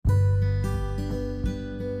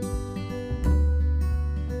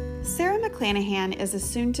Sarah McClanahan is a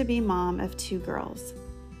soon-to-be mom of 2 girls.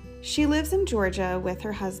 She lives in Georgia with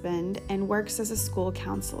her husband and works as a school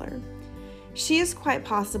counselor. She is quite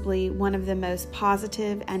possibly one of the most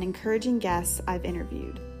positive and encouraging guests I've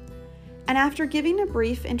interviewed. And after giving a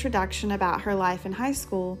brief introduction about her life in high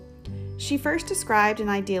school, she first described an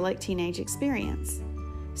idyllic teenage experience.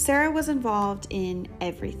 Sarah was involved in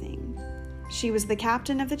everything. She was the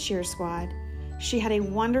captain of the cheer squad. She had a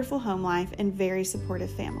wonderful home life and very supportive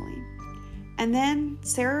family. And then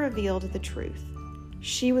Sarah revealed the truth.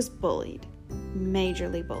 She was bullied,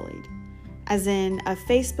 majorly bullied, as in a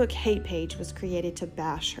Facebook hate page was created to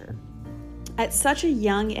bash her. At such a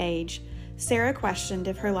young age, Sarah questioned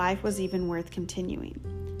if her life was even worth continuing.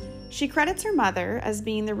 She credits her mother as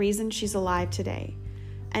being the reason she's alive today.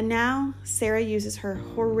 And now, Sarah uses her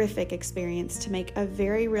horrific experience to make a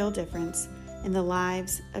very real difference in the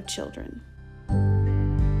lives of children.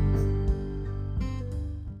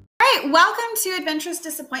 All right, welcome to Adventurous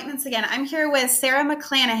Disappointments again. I'm here with Sarah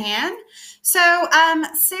McClanahan. So,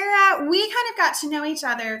 Sarah, we kind of got to know each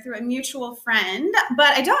other through a mutual friend,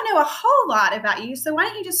 but I don't know a whole lot about you. So why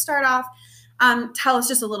don't you just start off, tell us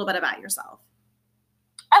just a little bit about yourself.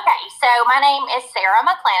 Okay, so my name is Sarah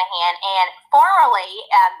McClanahan, and formerly,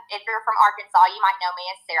 if you're from Arkansas, you might know me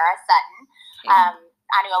as Sarah Sutton. Okay.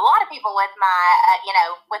 I knew a lot of people with my,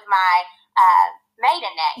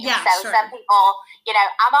 maiden name. Yeah, so sure. some people,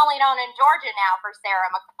 I'm only known in Georgia now for Sarah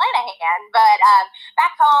McClanahan, but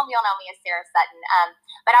back home, you'll know me as Sarah Sutton.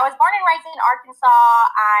 But I was born and raised in Arkansas.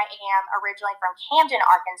 I am originally from Camden,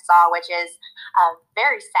 Arkansas, which is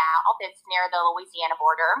very south. It's near the Louisiana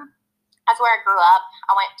border. That's where I grew up.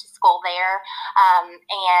 I went to school there,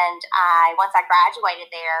 and once I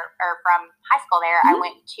graduated there, or from high school there, I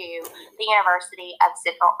went to the University of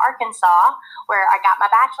Central Arkansas, where I got my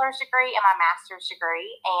bachelor's degree and my master's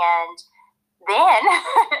degree, and then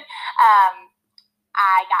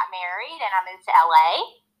I got married, and I moved to LA,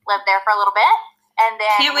 lived there for a little bit, and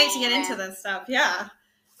then Can't wait to get into this stuff, yeah.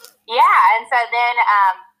 Yeah, and so then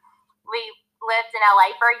we lived in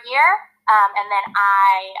LA for a year. And then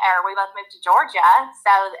we both moved to Georgia,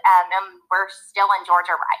 so we're still in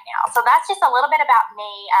Georgia right now. So that's just a little bit about me.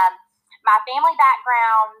 My family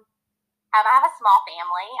background, I have a small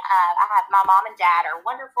family. I have my mom and dad are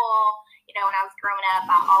wonderful. When I was growing up,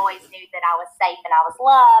 I always knew that I was safe and I was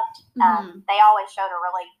loved. They always showed a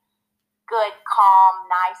really good, calm,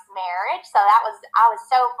 nice marriage. So I was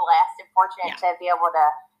so blessed and fortunate to be able to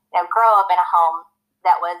grow up in a home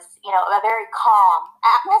that was, a very calm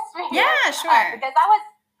atmosphere. Yeah, sure. Because I was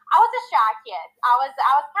a shy kid. I was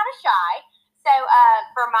kind of shy. So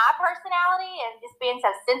for my personality and just being so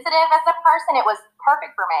sensitive as a person, it was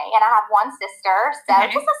perfect for me. And I have one sister, so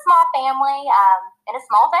just a small family in a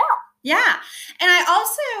small town. Yeah. And I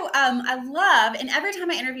also, I love, and every time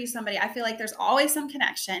I interview somebody, I feel like there's always some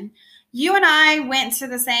connection. You and I went to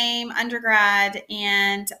the same undergrad,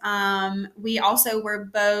 and we also were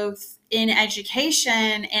both in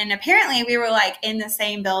education, and apparently we were like in the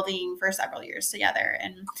same building for several years together.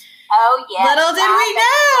 And oh yeah, little did we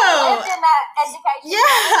know, lived in that education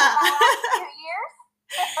for the last 2 years.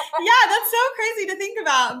 Yeah, that's so crazy to think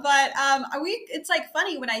about. But it's like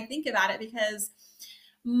funny when I think about it, because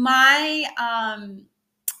my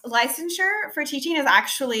licensure for teaching is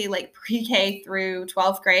actually like pre-K through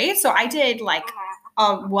 12th grade. So I did like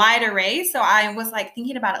a wide array. So I was like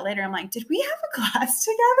thinking about it later. I'm like, did we have a class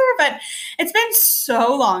together? But it's been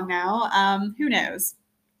so long now. Who knows?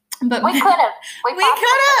 But we could have. We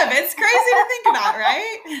could have. It's crazy to think about,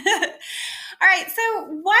 right? All right. So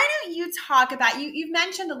why don't you talk about, you've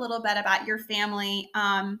mentioned a little bit about your family,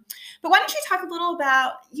 but why don't you talk a little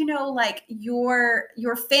about, like your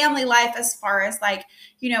family life, as far as like,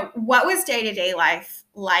 what was day-to-day life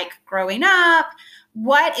like growing up?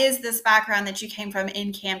 What is this background that you came from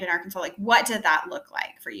in Camden, Arkansas? Like, what did that look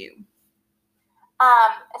like for you?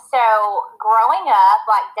 So growing up,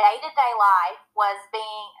 like day-to-day life was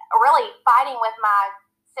really fighting with my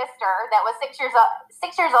sister that was 6 years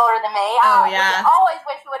older than me. Oh, yeah. We always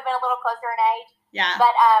wish we would have been a little closer in age. Yeah.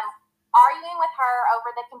 But arguing with her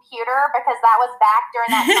over the computer, because that was back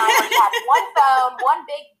during that time where you had one phone, one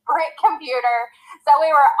big brick computer. So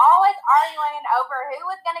we were always arguing over who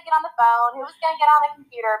was going to get on the phone, who was going to get on the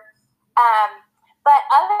computer. But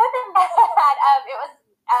other than that, it was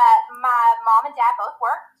my mom and dad both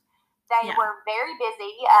worked. They were very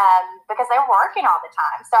busy because they were working all the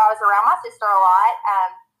time. So I was around my sister a lot.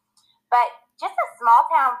 But just a small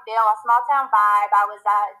town feel, a small town vibe. I was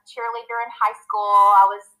a cheerleader in high school. I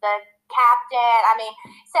was the captain. I mean,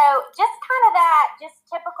 so just kind of that, just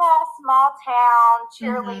typical small town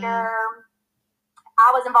cheerleader. I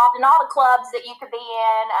I was involved in all the clubs that you could be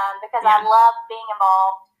in because I loved being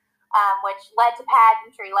involved, which led to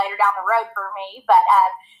pageantry later down the road for me. But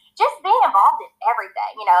just being involved in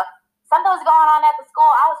everything, you know, if something was going on at the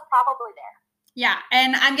school, I was probably there. Yeah,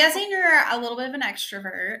 and I'm guessing you're a little bit of an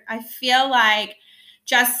extrovert. I feel like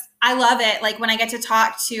I love it. Like when I get to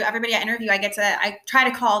talk to everybody I interview, I try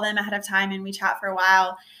to call them ahead of time and we chat for a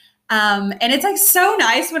while. And it's like so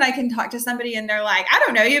nice when I can talk to somebody and they're like, I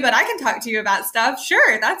don't know you, but I can talk to you about stuff.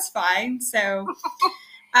 Sure, that's fine. So,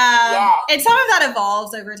 and some of that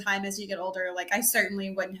evolves over time as you get older. Like I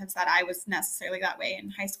certainly wouldn't have said I was necessarily that way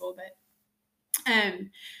in high school, but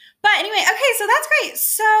anyway, okay, so that's great.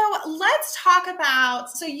 So let's talk about,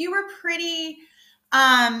 so you were pretty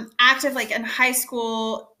active like in high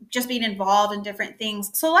school, just being involved in different things.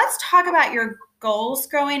 So let's talk about your goals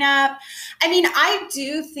growing up. I mean, I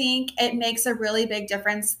do think it makes a really big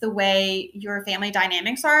difference the way your family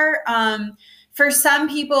dynamics are. For some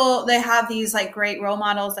people, they have these like great role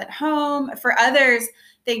models at home. For others,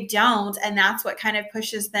 they don't. And that's what kind of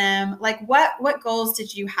pushes them. Like what goals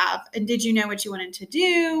did you have? And did you know what you wanted to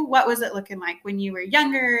do? What was it looking like when you were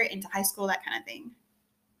younger, into high school, that kind of thing?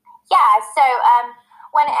 Yeah, so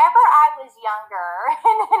whenever I was younger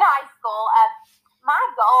in high school, my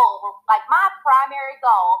goal, like my primary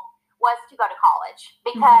goal, was to go to college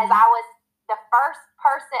because I was the first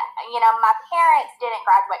person, you know, my parents didn't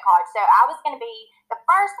graduate college, so I was going to be the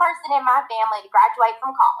first person in my family to graduate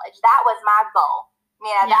from college. That was my goal.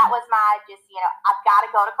 You know, that was my just, you know, I've got to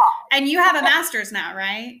go to college. And you have a master's now,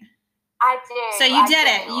 right? I do. So you did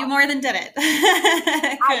it. You more than did it.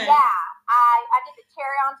 I did the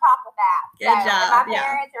cherry on top of that. Good job. And my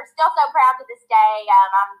parents are still so proud to this day.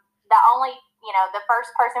 I'm the only, you know, the first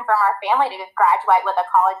person from our family to graduate with a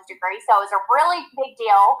college degree. So it was a really big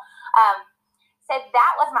deal. So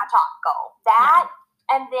that was my top goal.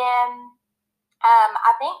 And then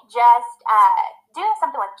I think just doing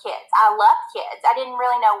something with kids. I love kids. I didn't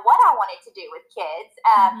really know what I wanted to do with kids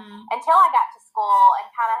until I got to school and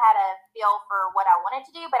kind of had a feel for what I wanted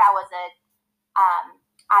to do. But I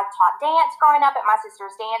taught dance growing up at my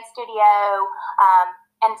sister's dance studio.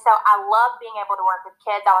 And so I love being able to work with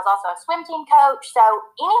kids. I was also a swim team coach. So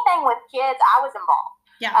anything with kids, I was involved,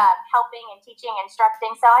 helping and teaching,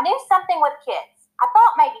 instructing. So I knew something with kids. I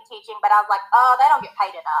thought maybe teaching, but I was like, oh, they don't get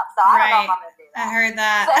paid enough. So I don't know if I'm going to do that. I heard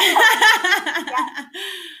that. So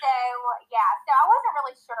I wasn't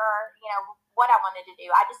really sure, you know, what I wanted to do.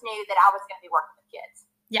 I just knew that I was going to be working with kids.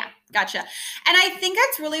 Yeah, gotcha. And I think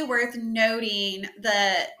it's really worth noting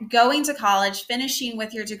the going to college, finishing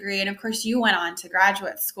with your degree, and of course you went on to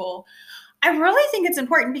graduate school. I really think it's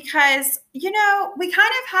important because, you know, we kind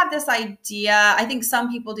of have this idea, I think some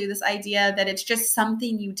people do this idea that it's just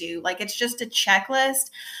something you do, like it's just a checklist.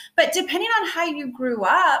 But depending on how you grew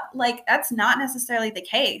up, like that's not necessarily the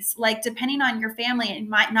case. Like depending on your family, it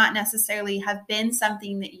might not necessarily have been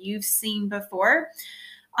something that you've seen before.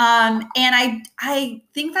 And I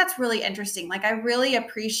think that's really interesting. Like I really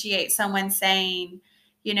appreciate someone saying,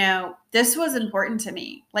 you know, this was important to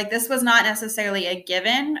me. Like this was not necessarily a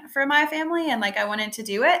given for my family. And like, I wanted to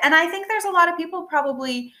do it. And I think there's a lot of people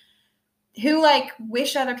probably who like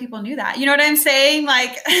wish other people knew that, you know what I'm saying?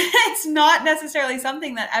 Like it's not necessarily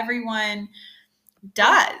something that everyone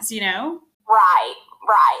does, you know? Right.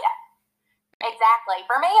 Exactly.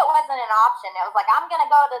 For me, it wasn't an option. It was like, I'm going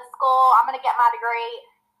to go to school. I'm going to get my degree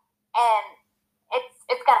and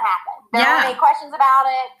it's going to happen. There weren't any questions about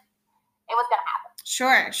it. It was going to happen.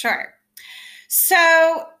 Sure.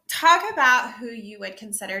 So talk about who you would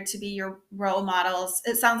consider to be your role models.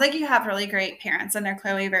 It sounds like you have really great parents and they're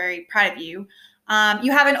clearly very proud of you.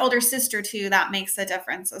 You have an older sister too. That makes a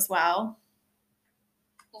difference as well.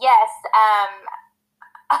 Yes.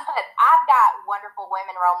 I've got wonderful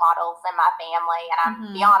women role models in my family and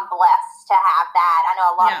I'm beyond blessed to have that. I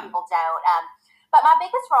know a lot of people don't. But my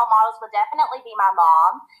biggest role models would definitely be my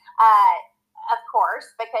mom. Of course,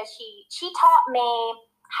 because she taught me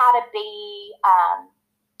how to be,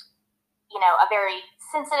 you know, a very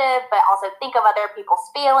sensitive, but also think of other people's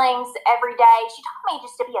feelings every day. She taught me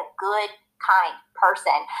just to be a good, kind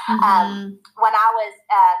person. When I was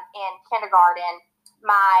in kindergarten,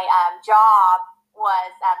 my job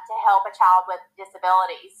was to help a child with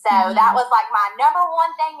disabilities. So that was like my number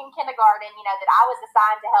one thing in kindergarten, you know, that I was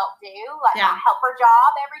assigned to help do, like my helper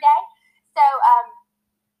job every day. So,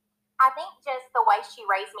 I think just the way she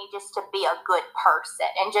raised me just to be a good person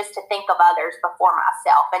and just to think of others before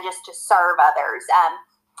myself and just to serve others.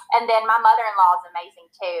 And then my mother-in-law is amazing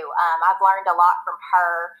too. I've learned a lot from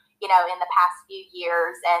her, you know, in the past few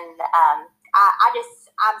years. And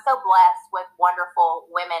I'm so blessed with wonderful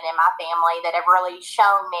women in my family that have really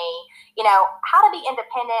shown me, how to be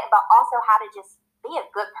independent, but also how to just be a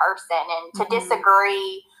good person and to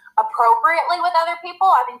disagree appropriately with other people.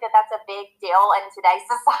 I think that that's a big deal in today's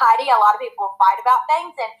society. A lot of people fight about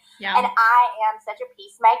things, and I am such a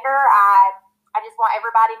peacemaker. I just want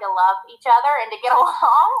everybody to love each other and to get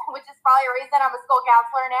along, which is probably a reason I'm a school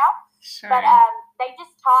counselor now. Sure. But they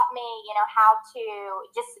just taught me, how to,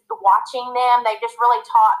 just watching them, they just really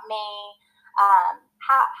taught me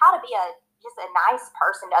how to be just a nice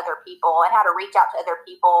person to other people and how to reach out to other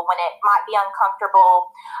people when it might be uncomfortable,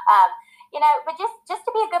 but just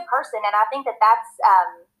to be a good person. And I think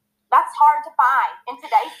that's hard to find in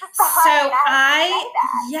today's society.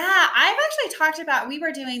 So I've actually talked about, we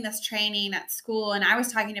were doing this training at school and I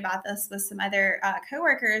was talking about this with some other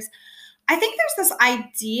coworkers. I think there's this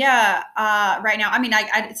idea right now. I mean,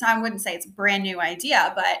 I wouldn't say it's a brand new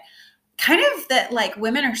idea, but kind of that like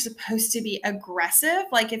women are supposed to be aggressive.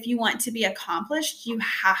 Like if you want to be accomplished, you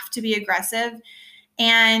have to be aggressive.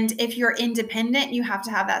 And if you're independent, you have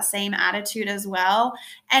to have that same attitude as well.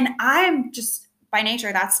 And I'm just, by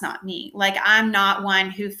nature, that's not me. Like I'm not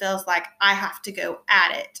one who feels like I have to go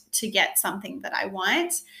at it to get something that I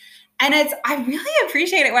want. And I really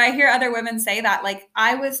appreciate it when I hear other women say that. Like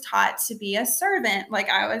I was taught to be a servant. Like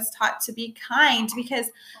I was taught to be kind, because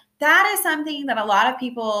that is something that a lot of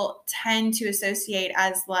people tend to associate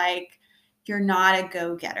as like, you're not a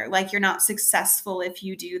go-getter. Like you're not successful if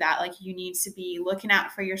you do that. Like you need to be looking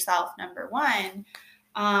out for yourself, number one.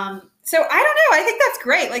 So I don't know. I think that's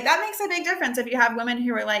great. Like that makes a big difference if you have women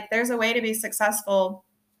who are like, there's a way to be successful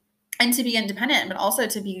and to be independent, but also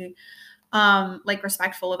to be like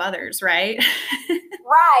respectful of others, right?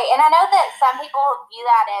 Right. And I know that some people view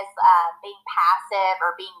that as being passive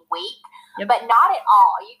or being weak, but not at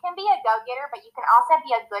all. You can be a go-getter, but you can also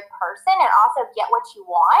be a good person and also get what you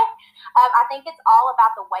want. I think it's all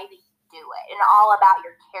about the way that you do it and all about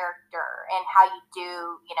your character and how you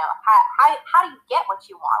do, how do you get what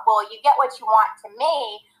you want? Well, you get what you want to me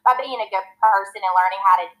by being a good person and learning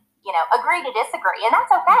how to, agree to disagree. And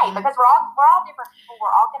that's okay because we're all different people.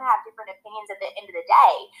 We're all going to have different opinions at the end of the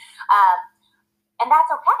day. And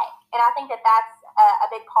that's okay. And I think that that's a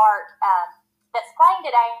big part that's playing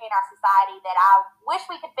today in our society that I wish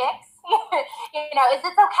we could fix. Is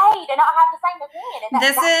it's okay to not have the same opinion. And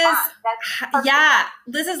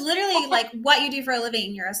this is literally like what you do for a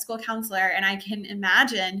living. You're a school counselor, and I can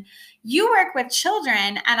imagine you work with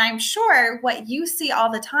children, and I'm sure what you see all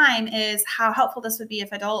the time is how helpful this would be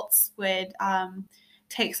if adults would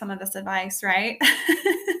take some of this advice, right?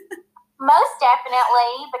 Most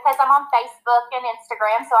definitely, because I'm on Facebook and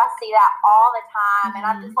Instagram, so I see that all the time, and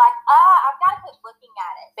I'm just like, I've got to quit looking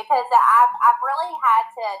at it because I've really had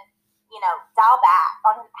to, dial back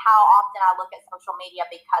on how often I look at social media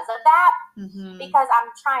because of that. Because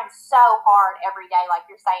I'm trying so hard every day, like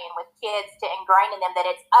you're saying, with kids to ingrain in them that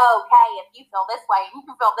it's okay if you feel this way and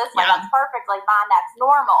you feel this way. That's perfectly fine. That's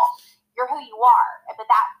normal. You're who you are, but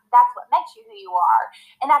that's what makes you who you are,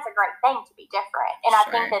 and that's a great thing to be different. And I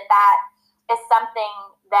think that is something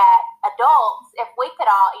that adults, if we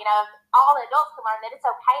could all, if all the adults could learn that it's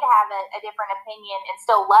okay to have a different opinion and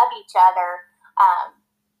still love each other,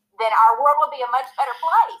 then our world will be a much better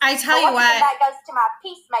place. I tell you what, that goes to my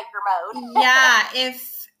peacemaker mode.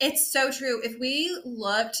 If it's so true, if we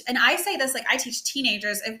looked, and I say this, like I teach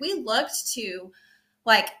teenagers, if we looked to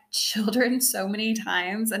like children so many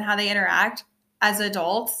times and how they interact as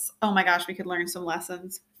adults, oh my gosh, we could learn some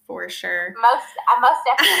lessons for sure. Most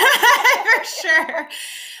definitely. For sure.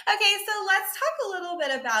 Okay, so let's talk a little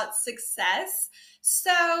bit about success.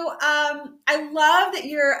 So I love that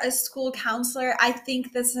you're a school counselor. I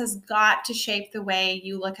think this has got to shape the way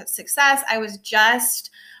you look at success. I was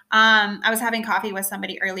having coffee with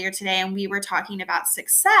somebody earlier today, and we were talking about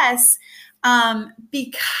success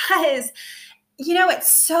because it's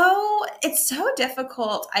so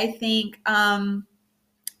difficult. I think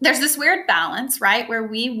there's this weird balance, right? Where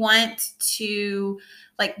we want to,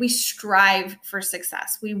 we strive for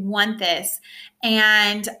success. We want this.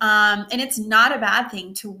 And it's not a bad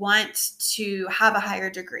thing to want to have a higher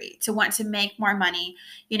degree, to want to make more money,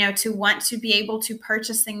 to want to be able to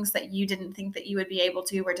purchase things that you didn't think that you would be able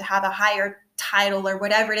to, or to have a higher title or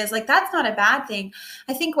whatever it is. Like, that's not a bad thing.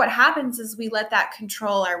 I think what happens is we let that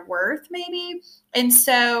control our worth, maybe. And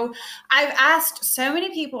so I've asked so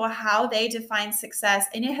many people how they define success,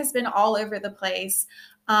 and it has been all over the place.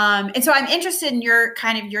 And so I'm interested in your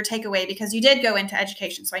takeaway, because you did go into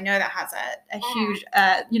education. So I know that has a huge,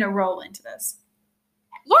 role into this.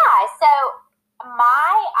 Yeah. So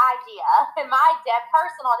my idea, my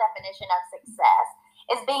personal definition of success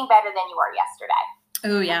is being better than you were yesterday.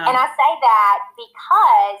 Oh, yeah. And I say that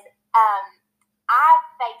because I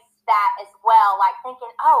faced that as well, like thinking,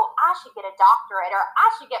 oh, I should get a doctorate or I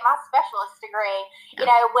should get my specialist degree,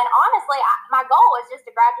 when honestly, my goal was just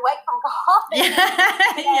to graduate from college.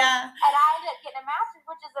 Yeah. And I ended up getting a master's,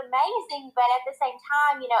 which is amazing. But at the same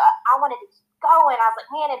time, I wanted to keep going. I was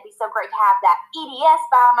like, man, it'd be so great to have that EDS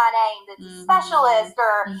by my name, the specialist,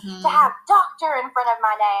 or to have doctor in front of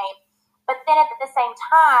my name. But then at the same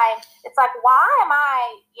time, it's like, why am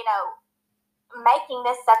I, making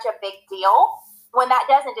this such a big deal when that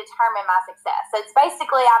doesn't determine my success? So it's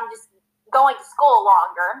basically I'm just going to school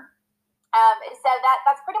longer. So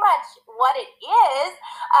that's pretty much what it is.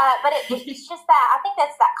 But it's just that I think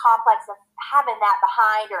that's that complex of having that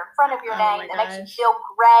behind or in front of your name that makes you feel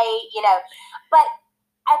great, But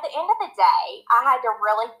at the end of the day, I had to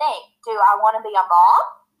really think, do I want to be a mom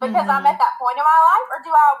because I'm at that point in my life, or do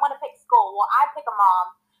I want to pick school? Well, I pick a mom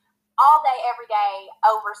all day, every day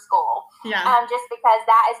over school. Yeah. Just because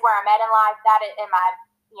that is where I'm at in life. That is in my,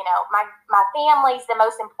 my family's the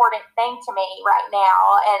most important thing to me right now,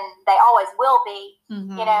 and they always will be.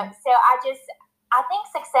 So I think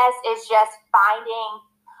success is just finding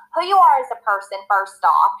who you are as a person first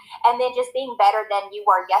off, and then just being better than you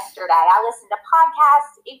were yesterday. I listen to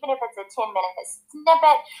podcasts, even if it's a 10-minute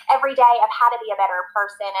snippet every day of how to be a better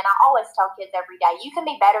person. And I always tell kids every day, you can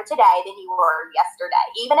be better today than you were yesterday,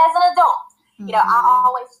 even as an adult. I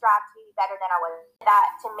always strive to be better than I was.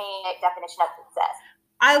 That, to me, is a definition of success.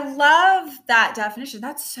 I love that definition.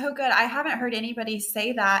 That's so good. I haven't heard anybody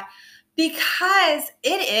say that because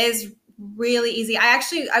it is really easy.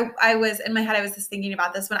 I was in my head, I was just thinking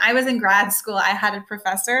about this. When I was in grad school, I had a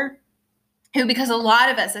professor who, because a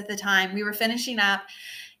lot of us at the time, we were finishing up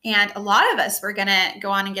and a lot of us were going to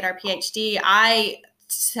go on and get our PhD. I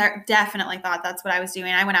definitely thought that's what I was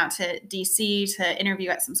doing. I went out to DC to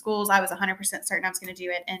interview at some schools. I was 100% certain I was going to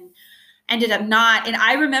do it and ended up not. And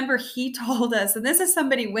I remember he told us, and this is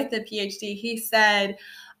somebody with a PhD, he said,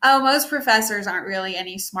 oh, most professors aren't really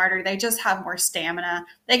any smarter. They just have more stamina.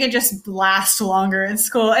 They can just last longer in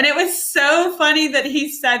school. And it was so funny that he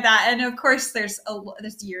said that. And of course, there's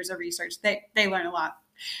years of research. They learn a lot.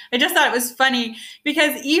 I just thought it was funny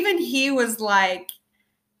because even he was like,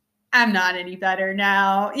 I'm not any better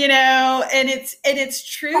now, and it's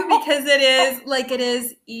true because it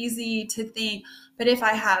is easy to think, but if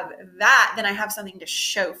I have that, then I have something to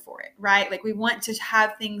show for it, right? Like we want to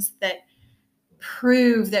have things that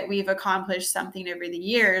prove that we've accomplished something over the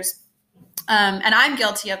years. And I'm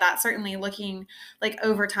guilty of that, certainly looking like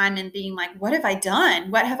over time and being like, what have I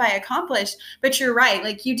done? What have I accomplished? But you're right.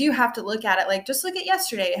 Like you do have to look at it. Like just look at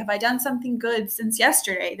yesterday. Have I done something good since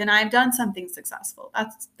yesterday? Then I've done something successful.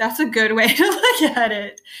 That's a good way to look at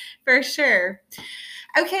it for sure.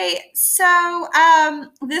 Okay. So,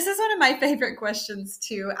 this is one of my favorite questions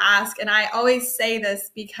to ask. And I always say this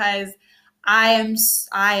because I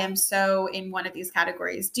am so in one of these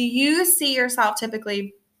categories. Do you see yourself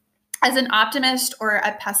typically as an optimist or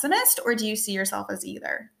a pessimist, or do you see yourself as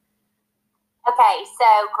either? Okay, so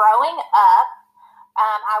growing up,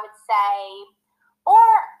 I would say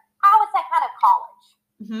kind of college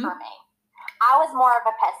for me. I was more of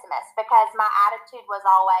a pessimist because my attitude was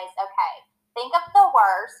always, okay, think of the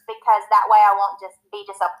worst because that way I won't just be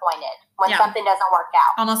disappointed when something doesn't work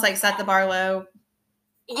out. Almost like set the bar low.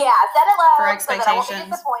 Yeah, set it low for expectations. So that I won't be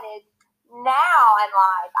disappointed. Now in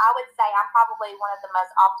life, I would say I'm probably one of the most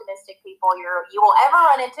optimistic people you will ever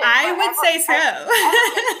run into. I would say so.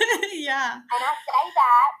 Yeah. And I say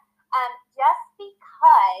that just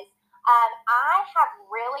because I have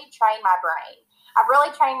really trained my brain. I've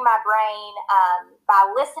really trained my brain by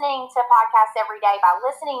listening to podcasts every day, by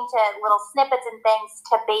listening to little snippets and things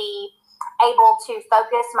to be able to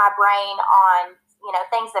focus my brain on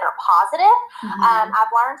things that are positive.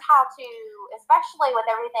 I've learned how to, especially with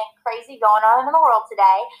everything crazy going on in the world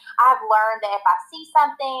today, I've learned that if I see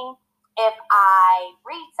something, if I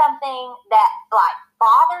read something that like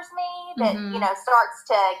bothers me, that starts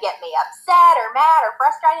to get me upset or mad or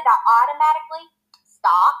frustrated, I automatically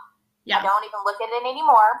stop. I don't even look at it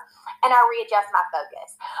anymore, and I readjust my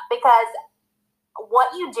focus, because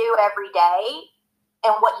what you do every day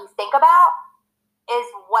and what you think about is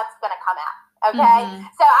what's going to come out. Okay.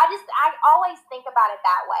 So I always think about it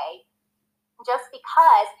that way, just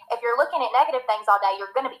because if you're looking at negative things all day,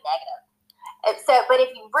 you're going to be negative. But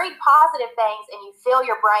if you read positive things and you fill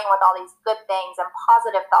your brain with all these good things and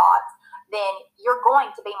positive thoughts, then you're going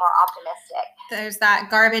to be more optimistic. There's that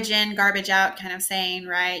garbage in, garbage out kind of saying,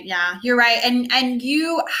 right? Yeah, you're right. And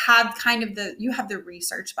you have you have the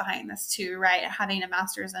research behind this too, right? Having a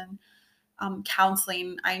master's in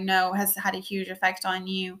counseling, I know has had a huge effect on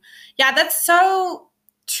you. Yeah, that's so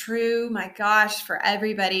true. My gosh, for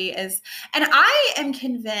everybody is, and I am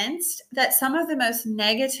convinced that some of the most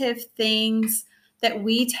negative things that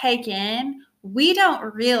we take in, we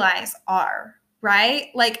don't realize are, right?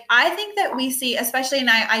 Like, I think that we see, especially, and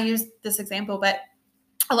I use this example, but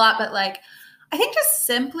a lot, but like, I think just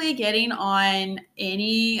simply getting on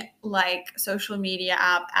any like social media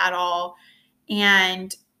app at all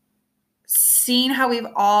and seeing how we've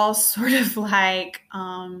all sort of like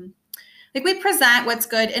we present what's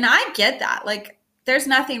good. And I get that. Like, there's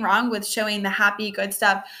nothing wrong with showing the happy, good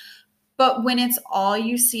stuff. But when it's all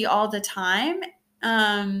you see all the time,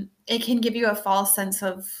 it can give you a false sense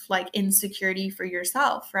of like insecurity for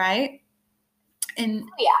yourself, right? And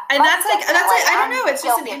that's like I don't know, it's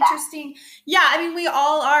just an interesting, I mean, we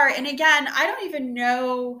all are. And again, I don't even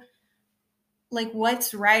know like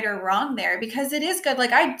what's right or wrong there, because it is good.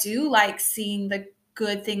 Like, I do like seeing the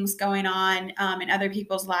good things going on in other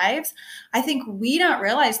people's lives. I think we don't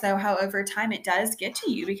realize though how over time it does get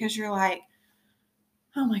to you, because you're like,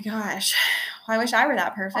 oh my gosh, I wish I were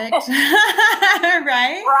that perfect.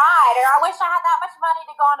 Right? Right. Or I wish I had that much money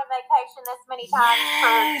to go on a vacation this many times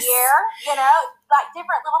per year. You know, like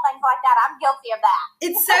different little things like that. I'm guilty of that.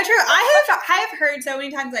 It's so true. I have heard so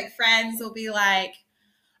many times, like, friends will be like,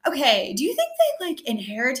 okay, do you think they like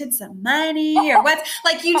inherited some money or what's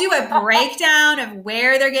like, you do a breakdown of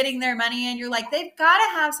where they're getting their money and you're like, they've got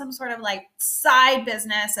to have some sort of like side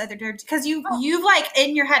business, because you've like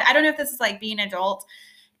in your head, I don't know if this is like being an adult,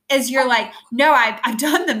 is you're like, no, I've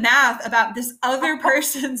done the math about this other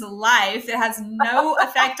person's life that has no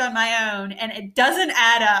effect on my own and it doesn't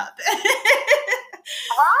add up.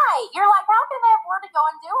 Right. You're like, how can they afford to go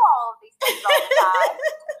and do all of these things all the time?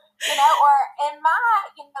 You know, or in my,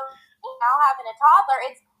 having a toddler,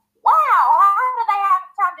 it's, wow, how do they have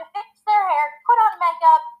time to fix their hair, put on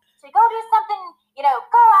makeup, to go do something,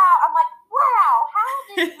 go out? I'm like, wow, how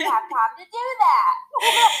did you have time to do that?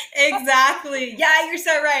 Exactly. Yeah, you're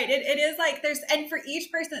so right. It is like and for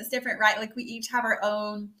each person it's different, right? Like, we each have our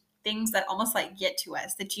own things that almost like get to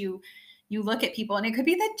us, that you look at people and it could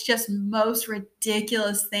be the just most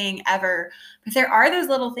ridiculous thing ever. But there are those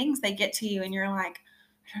little things that get to you and you're like,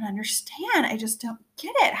 I don't understand. I just don't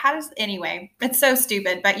get it. Anyway, it's so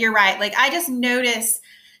stupid, but you're right. Like, I just notice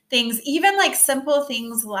things, even like simple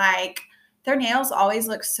things like their nails always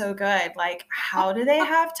look so good. Like, how do they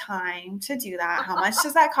have time to do that? How much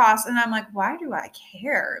does that cost? And I'm like, why do I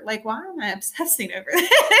care? Like, why am I obsessing over this?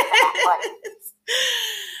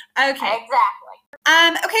 Okay. Exactly.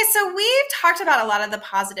 Okay, so we've talked about a lot of the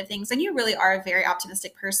positive things, and you really are a very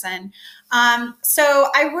optimistic person. So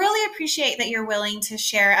I really appreciate that you're willing to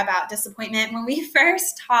share about disappointment. When we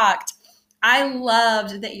first talked, I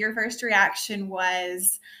loved that your first reaction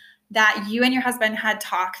was that you and your husband had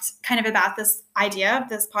talked kind of about this idea of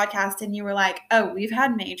this podcast, and you were like, oh, we've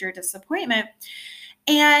had major disappointment.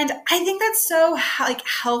 And I think that's so like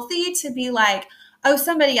healthy to be like, oh,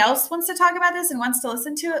 somebody else wants to talk about this and wants to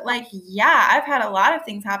listen to it. Like, yeah, I've had a lot of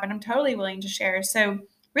things happen. I'm totally willing to share. So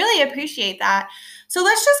really appreciate that. So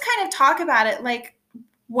let's just kind of talk about it. Like,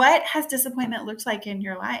 what has disappointment looked like in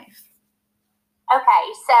your life? Okay,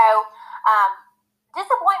 so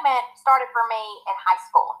disappointment started for me in high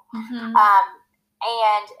school. Mm-hmm.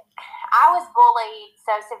 And I was bullied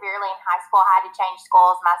so severely in high school, I had to change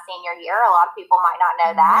schools my senior year. A lot of people might not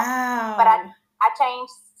know that. Wow. But I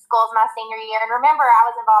changed schools my senior year. And remember, I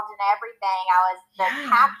was involved in everything. I was the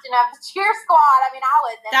captain of the cheer squad. I mean, I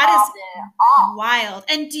was involved in it all. Wild.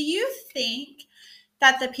 And do you think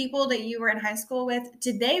that the people that you were in high school with,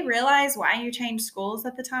 did they realize why you changed schools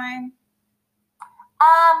at the time?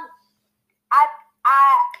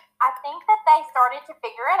 I think that they started to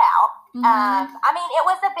figure it out. Mm-hmm. I mean, it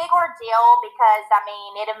was a big ordeal because,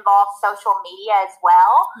 it involved social media as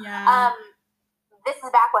well. Yeah. This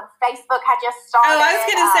is back when Facebook had just started. Oh, I was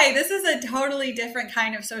going to say, this is a totally different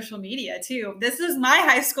kind of social media, too. This was my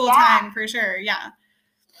high school time, for sure. Yeah.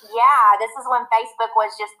 Yeah, this is when Facebook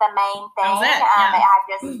was just the main thing. It had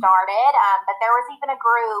just started. But there was even a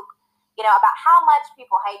group, about how much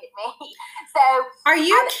people hated me. So, are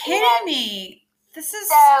you kidding me?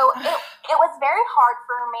 It was very hard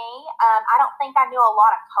for me. I don't think I knew a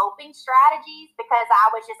lot of coping strategies because I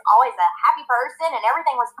was just always a happy person and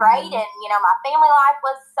everything was great. Mm-hmm. And, my family life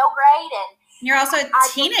was so great. And you're also a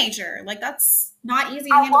teenager. Like, that's not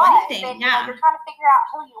easy to handle anything. And, you're trying to figure out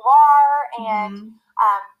who you are. And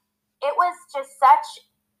it was just such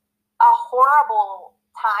a horrible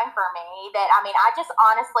time for me that, I just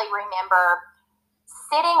honestly remember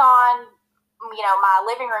sitting on, my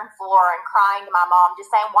living room floor and crying to my mom, just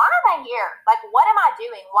saying, why am I here? Like, what am I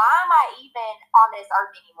doing? Why am I even on this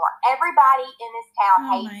earth anymore? Everybody in this town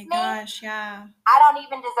hates me. Oh my gosh, yeah. I don't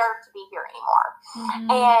even deserve to be here anymore. Mm-hmm.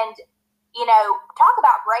 And, talk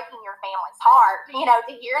about breaking your family's heart, to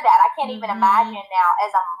hear that. I can't even imagine now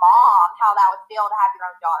as a mom how that would feel to have your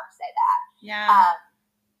own daughter say that. Yeah.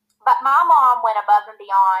 But my mom went above and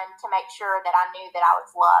beyond to make sure that I knew that I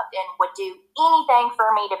was loved and would do anything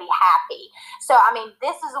for me to be happy. So, I mean,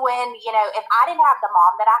 this is when, if I didn't have the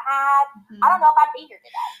mom that I had, I don't know if I'd be here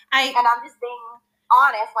today. And I'm just being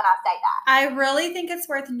honest when I say that. I really think it's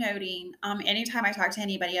worth noting, anytime I talk to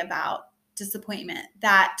anybody about disappointment,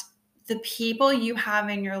 that the people you have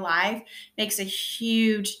in your life makes a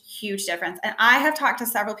huge, huge difference. And I have talked to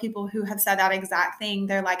several people who have said that exact thing.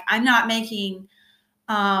 They're like, I'm not making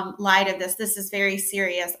light of this. This is very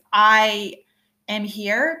serious. I am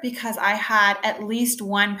here because I had at least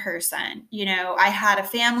one person, I had a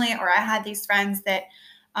family, or I had these friends that,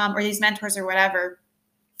 or these mentors or whatever.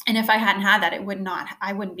 And if I hadn't had that, I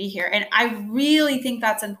wouldn't be here. And I really think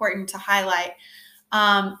that's important to highlight,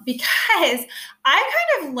 because I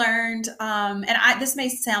kind of learned, this may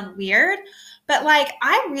sound weird, but like,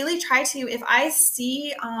 I really try to, if I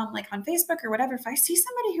see, like on Facebook or whatever, if I see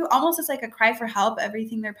somebody who almost is like a cry for help,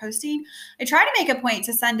 everything they're posting, I try to make a point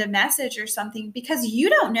to send a message or something, because you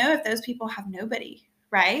don't know if those people have nobody,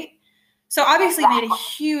 right? So obviously it made a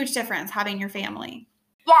huge difference having your family.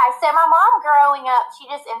 Yeah. So my mom growing up, she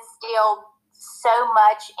just instilled so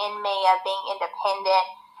much in me of being independent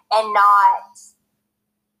and not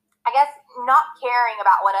caring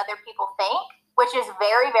about what other people think, which is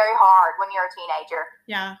very, very hard when you're a teenager.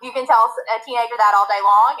 Yeah. You can tell a teenager that all day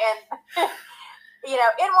long, and,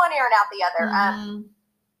 in one ear and out the other.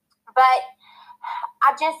 But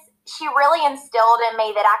she really instilled in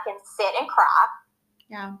me that I can sit and cry.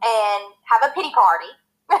 Yeah. And have a pity party,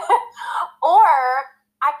 or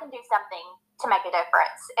I can do something to make a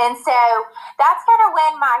difference. And so that's kind of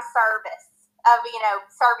when my service of,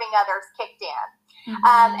 serving others kicked in.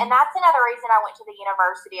 And that's another reason I went to the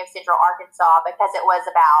University of Central Arkansas, because it was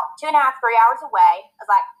about 2.5, 3 hours away. I was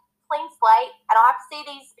like, clean slate. I don't have to see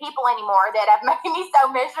these people anymore that have made me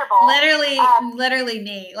so miserable. Literally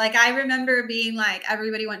me. Like, I remember being like,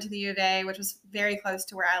 everybody went to the U of A, which was very close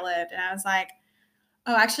to where I lived. And I was like,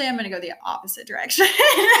 oh, actually, I'm going to go the opposite direction.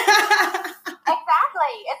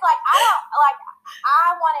 Exactly. It's like,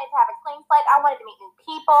 I wanted to have a clean slate. I wanted to meet new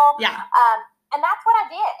people. Yeah. And that's what I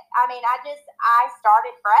did. I mean, I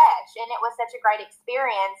started fresh, and it was such a great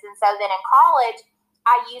experience. And so then in college,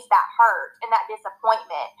 I used that hurt and that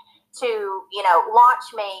disappointment to, launch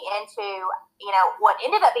me into, what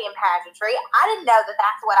ended up being pageantry. I didn't know that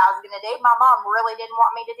that's what I was going to do. My mom really didn't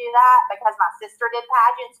want me to do that because my sister did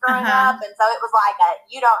pageants growing up. And so it was like,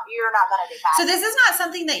 you're not going to do pageants. So this is not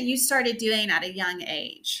something that you started doing at a young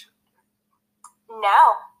age? No,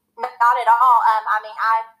 not at all.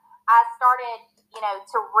 I started,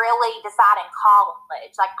 to really decide in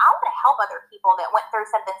college, like, I want to help other people that went through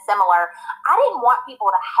something similar. I didn't want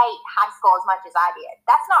people to hate high school as much as I did.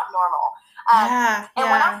 That's not normal. And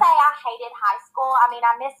when I say I hated high school, I mean,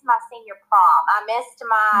 I missed my senior prom. I missed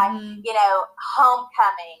my,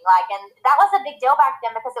 homecoming. And that was a big deal back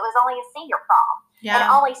then because it was only a senior prom. Yeah. And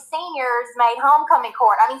only seniors made homecoming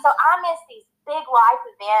court. I mean, so I missed these big life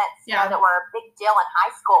events, that were a big deal in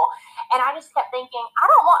high school. And I just kept thinking, I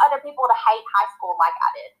don't want other people to hate high school like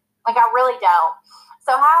I did. Like, I really don't.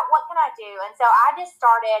 So what can I do? And so I just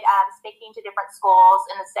started speaking to different schools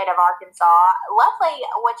in the state of Arkansas, luckily,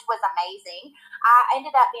 which was amazing. I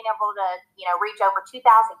ended up being able to, reach over 2,000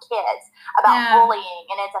 kids about bullying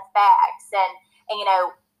and its effects, and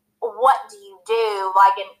what do you do,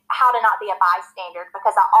 and how to not be a bystander,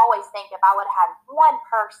 because I always think if I would have had one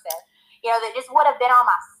person, that just would have been on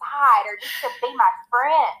my side, or just to be my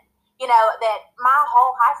friend, that my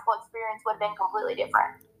whole high school experience would have been completely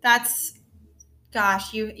different.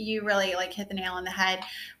 Gosh, you really hit the nail on the head.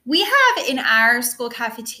 We have in our school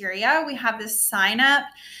cafeteria, we have this sign up,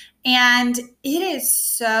 and it is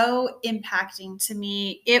so impacting to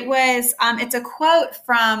me. It was, it's a quote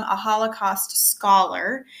from a Holocaust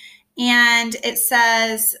scholar, and it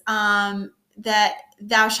says that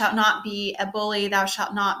thou shalt not be a bully, thou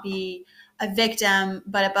shalt not be a victim,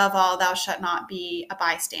 but above all, thou shalt not be a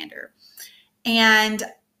bystander. And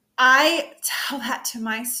I tell that to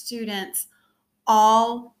my students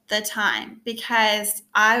all the time, because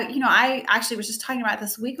I actually was just talking about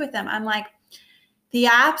this week with them. I'm like, the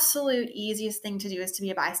absolute easiest thing to do is to be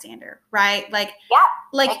a bystander, right?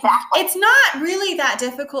 Exactly. It's not really that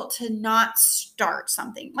difficult to not start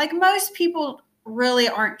something. Like, most people really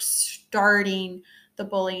aren't starting the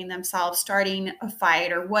bullying themselves, starting a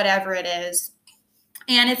fight or whatever it is.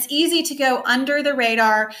 And it's easy to go under the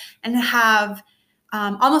radar and have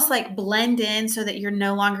almost like blend in so that you're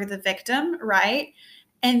no longer the victim, right?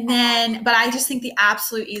 And then, but I just think the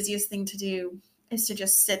absolute easiest thing to do is to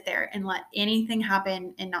just sit there and let anything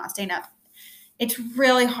happen and not stand up. It's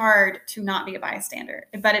really hard to not be a bystander,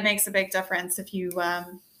 but it makes a big difference if you,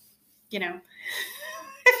 you know,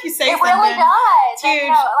 if you say something. It really does. Huge.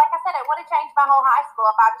 And, like I said, it would have changed my whole high school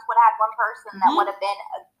if I just would have had one person that would have been,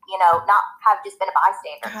 not have just been a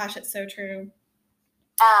bystander. Gosh, it's so true.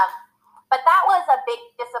 But that was a big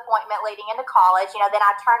disappointment leading into college. Then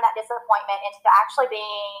I turned that disappointment into actually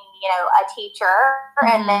being, a teacher.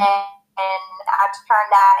 And then I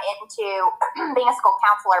turned that into being a school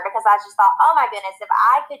counselor because I just thought, oh my goodness, if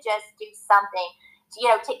I could just do something,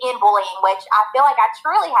 to end bullying, which I feel like I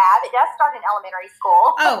truly have. It does start in elementary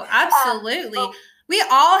school. Oh, absolutely. We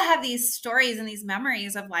all have these stories and these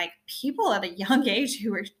memories of like people at a young age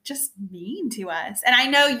who are just mean to us. And I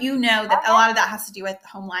know that a lot of that has to do with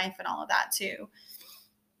home life and all of that too.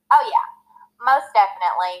 Oh yeah, most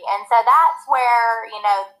definitely. And so that's where,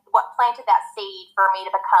 what planted that seed for me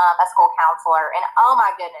to become a school counselor. And oh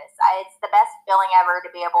my goodness, it's the best feeling ever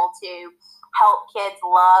to be able to help kids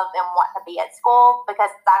love and want to be at school,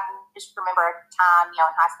 because I just remember a time, in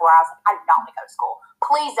high school where I was like, I do not want to go to school.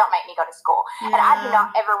 Please don't make me go to school. Yeah. And I do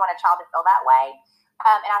not ever want a child to feel that way.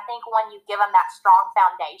 And I think when you give them that strong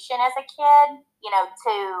foundation as a kid,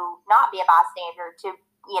 to not be a bystander, to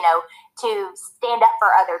stand up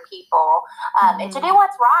for other people, and to do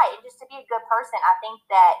what's right and just to be a good person, I think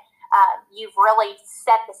that you've really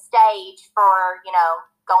set the stage for,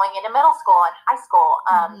 going into middle school and high school.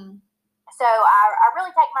 So I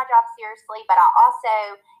really take my job seriously, but I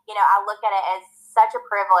also, I look at it as such a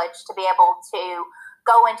privilege to be able to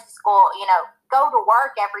go into school, go to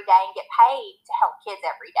work every day and get paid to help kids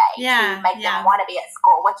every day to make them want to be at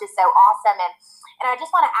school, which is so awesome. And I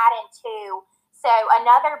just want to add in too, so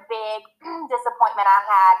another big disappointment I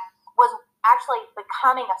had was actually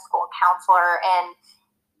becoming a school counselor. And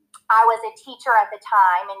I was a teacher at the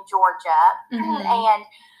time in Georgia, and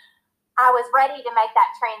I was ready to make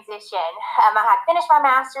that transition. I had finished my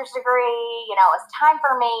master's degree. It was time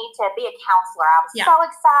for me to be a counselor. I was so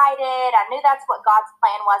excited. I knew that's what God's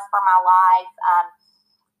plan was for my life.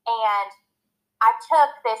 And I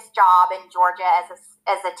took this job in Georgia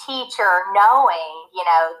as a teacher, knowing,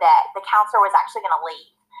 that the counselor was actually going to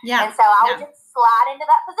leave. Yeah. And so I would just slide into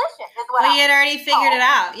that position. Well, you had already figured it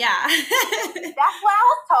out. Yeah. That's what I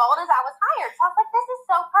was told as I was hired. So I was like, this is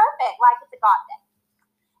so perfect. Like, it's a God thing.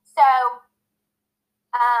 So,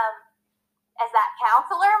 as that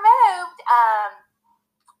counselor moved,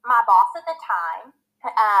 my boss at the time,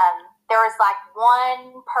 there was like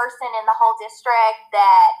one person in the whole district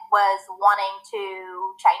that was wanting to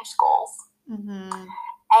change schools.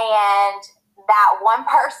 And that one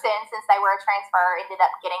person, since they were a transfer, ended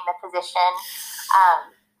up getting the position.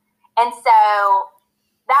 And so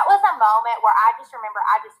that was a moment where I just remember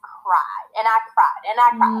I just cried and I cried and I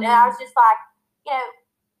cried. And I was just like,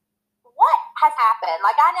 what has happened?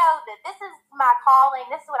 Like, I know that this is my calling.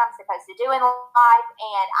 This is what I'm supposed to do in life.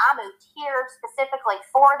 And I moved here specifically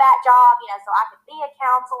for that job, so I could be a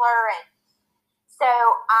counselor. And so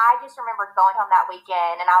I just remember going home that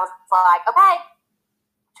weekend and I was like, okay,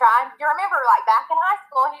 trying to remember, like, back in high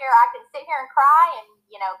school here, I can sit here and cry and,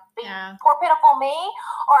 be poor, pitiful me,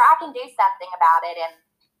 or I can do something about it. And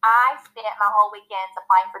I spent my whole weekends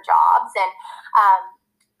applying for jobs. And,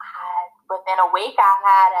 within a week, I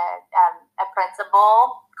had a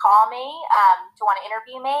principal call me to want to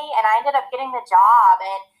interview me, and I ended up getting the job.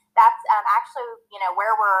 And that's actually,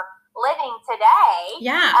 where we're living today.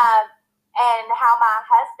 Yeah. And how my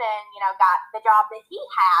husband, got the job that he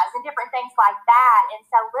has and different things like that. And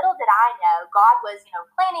so little did I know, God was,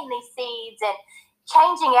 planting these seeds and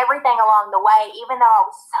changing everything along the way. Even though I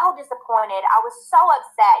was so disappointed, I was so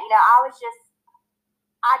upset.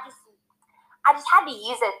 I just had to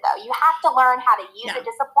use it, though. You have to learn how to use a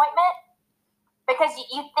disappointment, because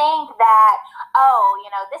you think that,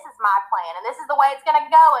 this is my plan and this is the way it's going to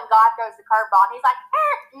go, and God throws the curveball and he's like,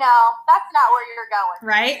 no, that's not where you're going.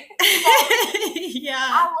 Right? So,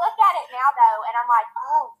 I look at it now, though, and I'm like,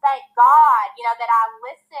 oh, thank God, that I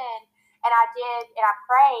listened and I did and I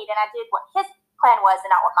prayed and I did what his plan was and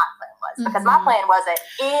not what my plan was, because my plan wasn't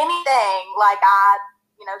anything like I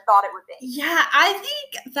thought it would be. Yeah, I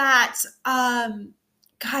think that,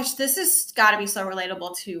 gosh, this has got to be so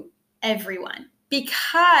relatable to everyone,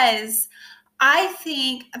 because I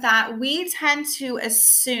think that we tend to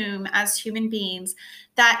assume as human beings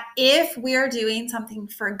that if we're doing something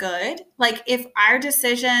for good, like if our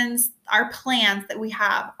decisions our plans that we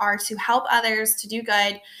have are to help others, to do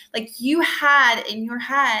good. Like you had in your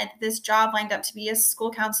head this job lined up to be a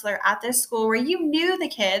school counselor at this school where you knew the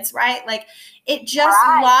kids, right? Like it just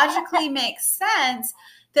logically makes sense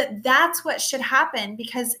that that's what should happen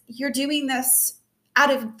because you're doing this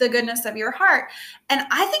out of the goodness of your heart. And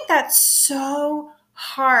I think that's so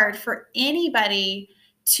hard for anybody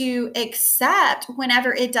to accept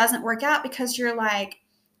whenever it doesn't work out because you're like,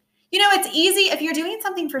 it's easy if you're doing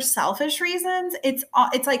something for selfish reasons, it's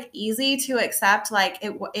like easy to accept like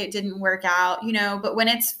it didn't work out, but when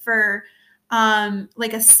it's for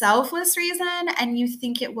like a selfless reason and you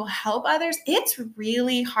think it will help others, it's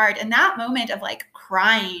really hard. And that moment of like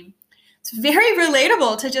crying, it's very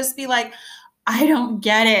relatable to just be like, I don't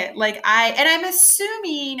get it. And I'm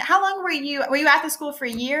assuming, how long were you at the school for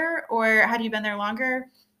a year or had you been there longer?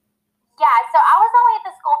 Yeah, so I was only at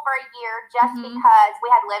the school for a year just because we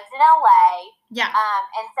had lived in LA. Yeah.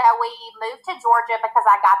 And so we moved to Georgia because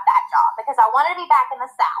I got that job because I wanted to be back in the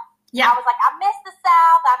South. Yeah. I was like, I miss the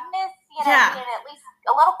South. I miss, being at least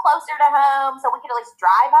a little closer to home so we could at least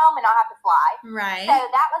drive home and not have to fly. Right. So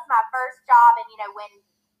that was my first job. And, when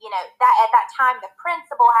that at that time, the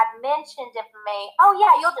principal had mentioned it for me, oh, yeah,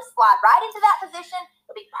 you'll just slide right into that position.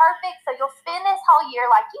 It'll be perfect. So you'll spend this whole year,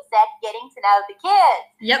 like you said, getting to know the kids.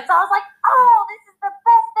 Yep. So I was like, oh, this is the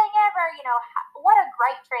best thing ever. What a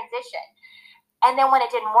great transition. And then when it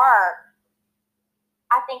didn't work,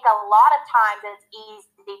 I think a lot of times it's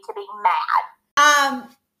easy to be mad.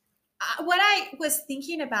 What I was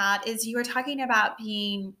thinking about is you were talking about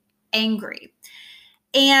being angry.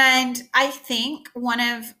 And I think one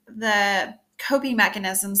of the coping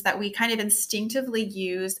mechanisms that we kind of instinctively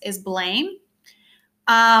use is blame,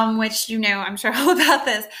 which I'm sure all about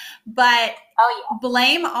this, but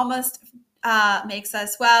blame almost makes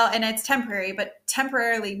us, and it's temporary, but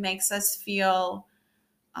temporarily makes us feel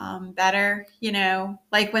better,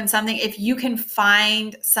 like when if you can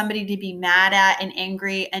find somebody to be mad at and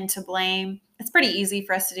angry and to blame, it's pretty easy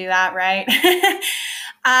for us to do that, right?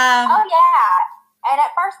 Oh, yeah. And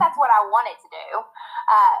at first, that's what I wanted to do.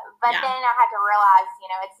 But then I had to realize,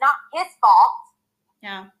 it's not his fault.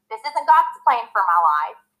 Yeah. This isn't God's plan for my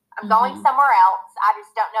life. I'm going somewhere else. I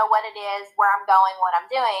just don't know what it is, where I'm going, what I'm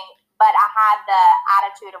doing. But I had the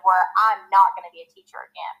attitude of where I'm not going to be a teacher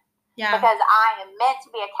again. Yeah. Because I am meant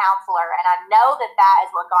to be a counselor, and I know that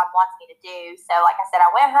is what God wants me to do. So, like I said,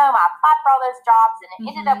 I went home, I applied for all those jobs, and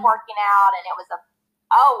it ended up working out, and it was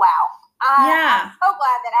oh, wow. I'm so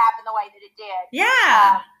glad that it happened the way that it did.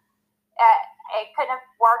 Yeah. It couldn't have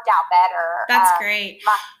worked out better. That's great.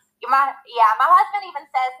 My husband even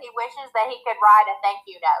says he wishes that he could write a thank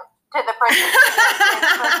you note to the principal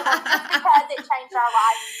because it changed our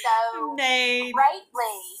lives so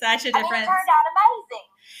greatly. Such a difference. It turned out amazing.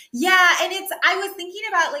 Yeah, and I was thinking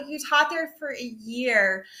about, like, you taught there for a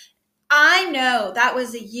year. I know that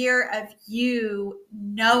was a year of you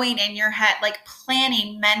knowing in your head, like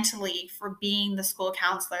planning mentally for being the school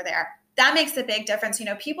counselor there. That makes a big difference.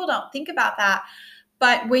 People don't think about that.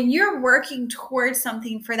 But when you're working towards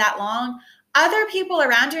something for that long, other people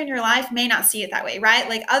around you in your life may not see it that way, right?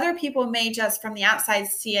 Like other people may just from the outside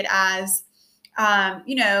see it as,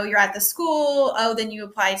 you're at the school. Oh, then you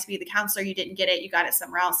applied to be the counselor. You didn't get it. You got it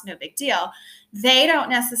somewhere else. No big deal. They don't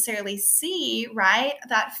necessarily see, right,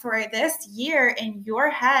 that for this year in your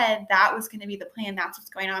head, that was going to be the plan. That's what's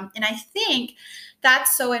going on. And I think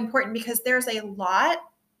that's so important because there's a lot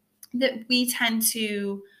that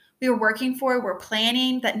we're working for, we're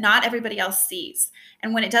planning that not everybody else sees.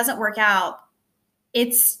 And when it doesn't work out,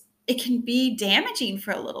 it can be damaging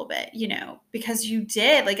for a little bit, because you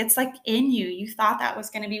did, like, it's like in you, you thought that was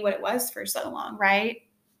going to be what it was for so long, right?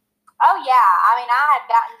 Oh, yeah. I mean, I had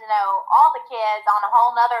gotten to know all the kids on a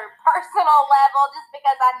whole nother personal level just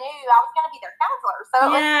because I knew I was going to be their counselor. So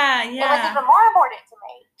it was even more important to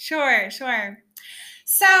me. Sure. So,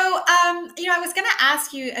 I was going to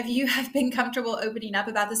ask you if you have been comfortable opening up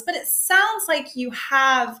about this, but it sounds like you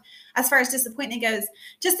have, as far as disappointment goes,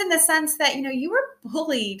 just in the sense that, you were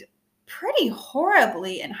bullied pretty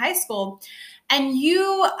horribly in high school. And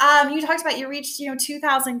you talked about you reached,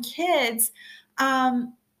 2,000 kids.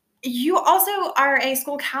 You also are a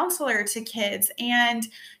school counselor to kids, and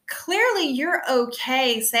clearly you're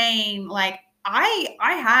okay saying, like, I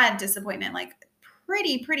had disappointment, like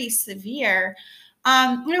pretty severe.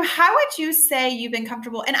 How would you say you've been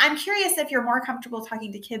comfortable? And I'm curious if you're more comfortable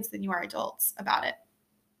talking to kids than you are adults about it.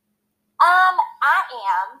 I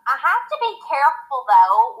am. I have to be careful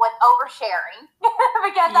though with oversharing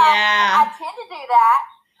because I tend to do that.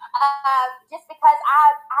 Just because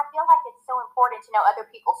I feel like it's so important to know other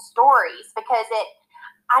people's stories because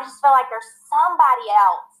I just feel like there's somebody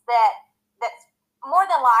else that's more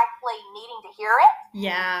than likely needing to hear it.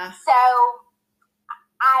 Yeah. So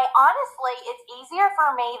I honestly, it's easier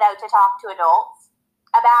for me though to talk to adults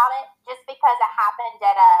about it, just because it happened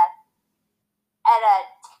at a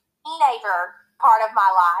teenager part of my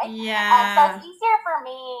life. Yeah. So it's easier for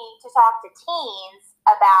me to talk to teens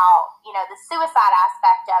about, the suicide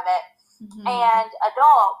aspect of it, and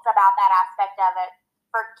adults about that aspect of it.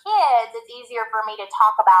 For kids, it's easier for me to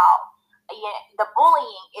talk about the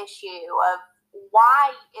bullying issue of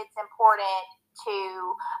why it's important to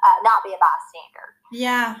not be a bystander.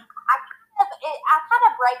 Yeah. I kind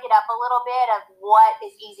of break it up a little bit of what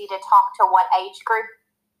is easy to talk to what age group.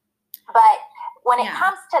 But when it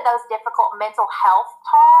comes to those difficult mental health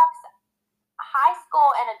talks, high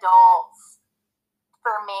school and adults,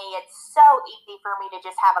 for me, it's so easy for me to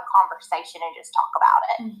just have a conversation and just talk about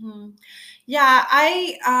it. Yeah,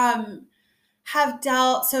 I have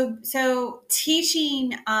dealt, so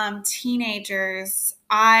teaching teenagers,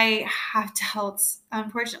 I have dealt,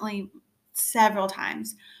 unfortunately, several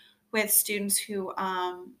times with students who,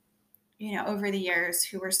 over the years,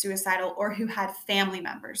 who were suicidal or who had family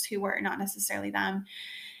members who were not necessarily them.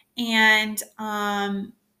 And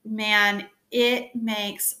man, it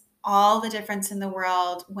makes all the difference in the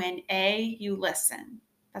world when you listen.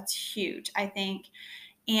 That's huge, I think.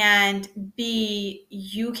 And B,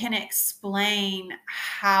 you can explain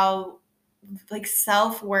how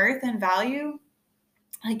self-worth and value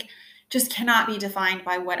just cannot be defined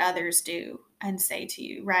by what others do and say to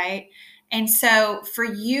you, right? And so for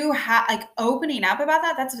you, opening up about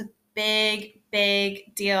that, that's a big,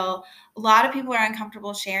 big deal. A lot of people are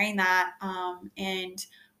uncomfortable sharing that. And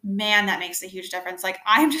man, that makes a huge difference.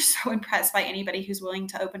 I'm just so impressed by anybody who's willing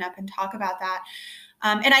to open up and talk about that.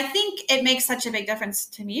 And I think it makes such a big difference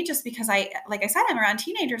to me just because like I said, I'm around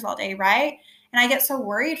teenagers all day, right? And I get so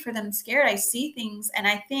worried for them and scared. I see things and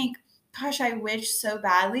I think, gosh, I wish so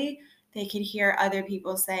badly they could hear other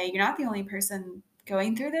people say, you're not the only person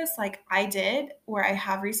going through this, like I did, or I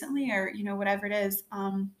have recently, or, whatever it is.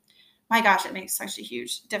 My gosh, it makes such a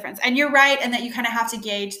huge difference. And you're right. And that you kind of have to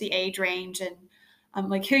gauge the age range and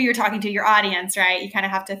who you're talking to, your audience, right? You kind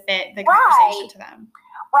of have to fit the conversation to them.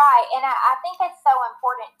 Right. And I think it's so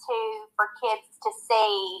important too for kids to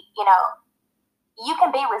see, you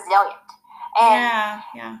can be resilient. And,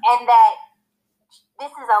 and that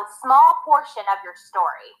this is a small portion of your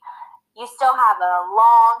story. You still have a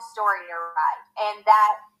long story to write. And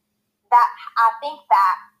that I think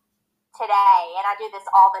back today, and I do this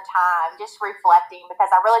all the time, just reflecting,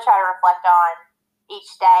 because I really try to reflect on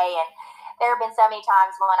each day. And there have been so many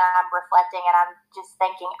times when I'm reflecting and I'm just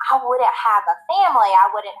thinking, I wouldn't have a family.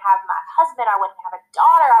 I wouldn't have my husband. I wouldn't have a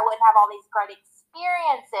daughter. I wouldn't have all these great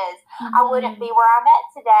experiences. I wouldn't be where I'm at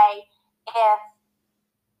today if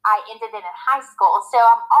I ended it in high school. So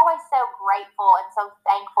I'm always so grateful and so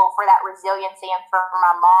thankful for that resiliency and for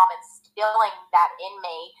my mom instilling that in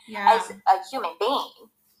me as a human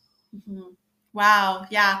being. Wow.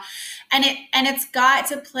 Yeah. And it's got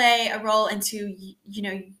to play a role into,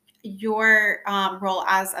 your role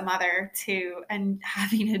as a mother too, and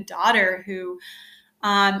having a daughter who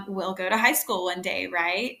will go to high school one day,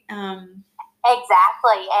 right?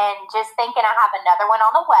 Exactly. And just thinking I have another one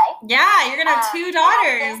on the way. Yeah, you're going to have two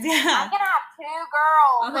daughters. I'm going to have two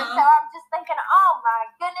girls. And so I'm just thinking, oh my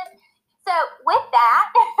goodness. So with that,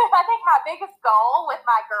 I think my biggest goal with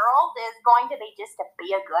my girls is going to be just to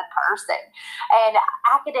be a good person. And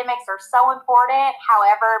academics are so important.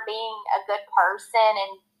 However, being a good person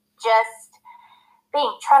and just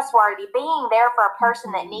being trustworthy, being there for a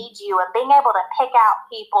person that needs you, and being able to pick out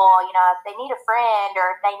people, if they need a friend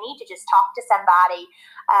or if they need to just talk to somebody,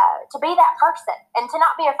 to be that person and to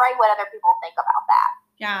not be afraid what other people think about that.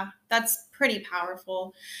 Yeah, that's pretty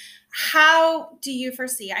powerful. How do you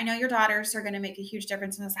foresee, I know your daughters are going to make a huge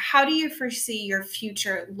difference in this. How do you foresee your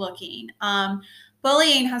future looking?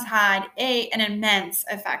 Bullying has had an immense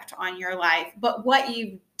effect on your life, but what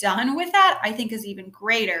you've done with that, I think, is even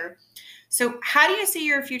greater. So how do you see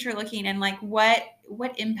your future looking, and what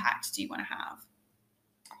impact do you want to have?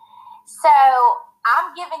 So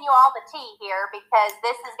I'm giving you all the tea here because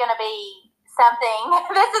this is going to be something.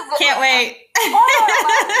 Can't wait.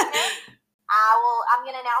 I'm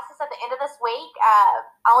going to announce this at the end of this week.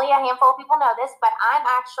 Only a handful of people know this, but I'm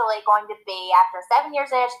actually going to be, after 7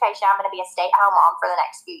 years of education, I'm going to be a stay-at-home mom for the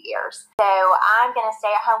next few years. So I'm going to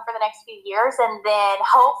stay at home for the next few years, and then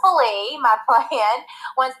hopefully my plan,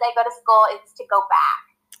 once they go to school, is to go back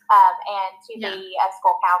and to be a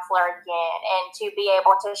school counselor again, and to be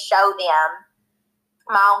able to show them,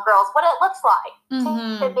 my own girls, what it looks like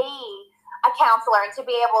to be a counselor and to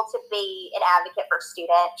be able to be an advocate for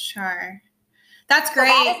students. Sure. That's great.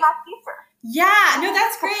 So that is my future. Yeah, no,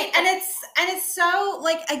 that's great. And it's so,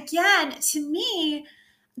 like, again, to me,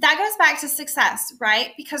 that goes back to success,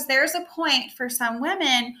 right? Because there's a point for some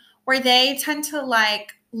women where they tend to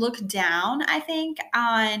like look down, I think,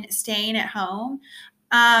 on staying at home.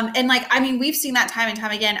 And like, I mean, we've seen that time and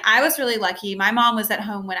time again. I was really lucky. My mom was at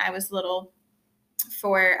home when I was little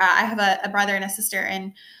I have a brother and a sister.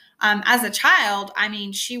 And as a child, I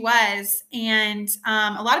mean, she was, and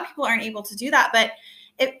a lot of people aren't able to do that, but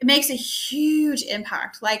it makes a huge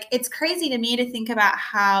impact. Like, it's crazy to me to think about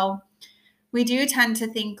how we do tend to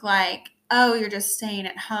think like, oh, you're just staying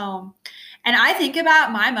at home. And I think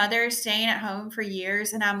about my mother staying at home for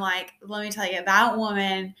years, and I'm like, let me tell you, that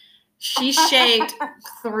woman, she shaped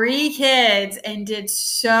 3 kids and did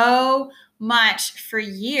so much for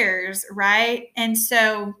years, right? And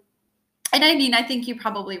so, and I mean, I think you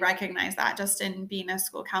probably recognize that just in being a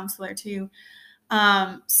school counselor too.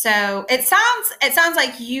 So it sounds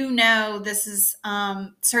like, this is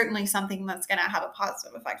certainly something that's going to have a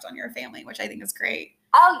positive effect on your family, which I think is great.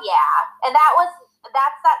 Oh yeah. And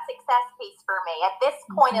that's that success piece for me. At this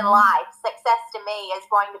point in life, success to me is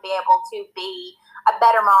going to be able to be a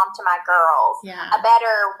better mom to my girls, a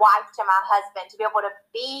better wife to my husband, to be able to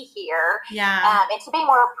be here, and to be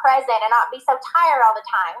more present and not be so tired all the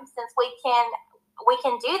time, since we can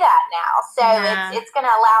do that now. So it's going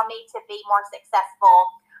to allow me to be more successful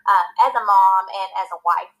as a mom and as a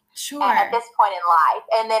wife. Sure. At this point in life.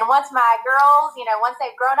 And then once my girls, once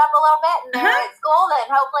they've grown up a little bit and they're at school,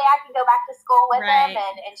 then hopefully I can go back to school with them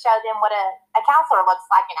and show them what a counselor looks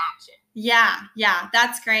like in action. Yeah,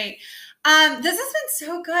 that's great. This has been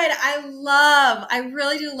so good. I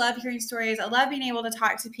really do love hearing stories. I love being able to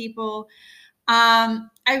talk to people.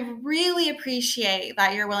 I really appreciate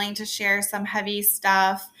that you're willing to share some heavy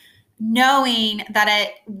stuff, knowing that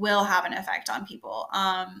it will have an effect on people.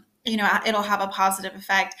 It'll have a positive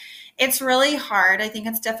effect. It's really hard. I think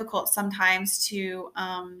it's difficult sometimes to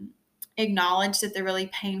acknowledge that the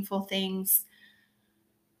really painful things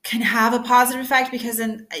can have a positive effect, because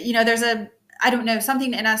there's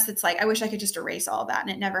something in us that's like, I wish I could just erase all that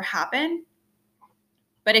and it never happened.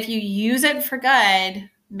 But if you use it for good,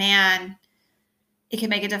 man, it can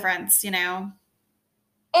make a difference, It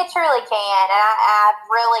truly can. And I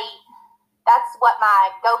really, that's what my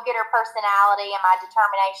go-getter personality and my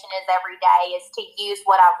determination is every day, is to use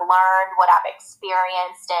what I've learned, what I've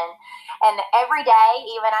experienced. And every day,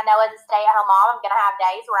 even I know as a stay-at-home mom, I'm going to have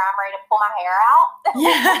days where I'm ready to pull my hair out.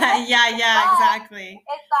 Yeah, exactly.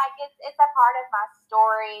 It's like, it's a part of my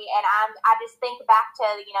story. And I just think back to,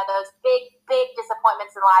 those big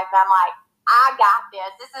disappointments in life. And I'm like, I got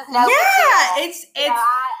this. This is no big deal. It's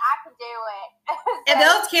I can do it. So it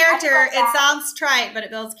builds character. It sounds trite, but it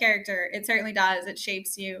builds character. It certainly does. It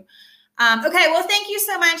shapes you. Okay, well, thank you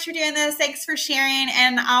so much for doing this. Thanks for sharing.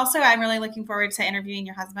 And also, I'm really looking forward to interviewing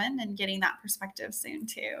your husband and getting that perspective soon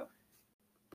too.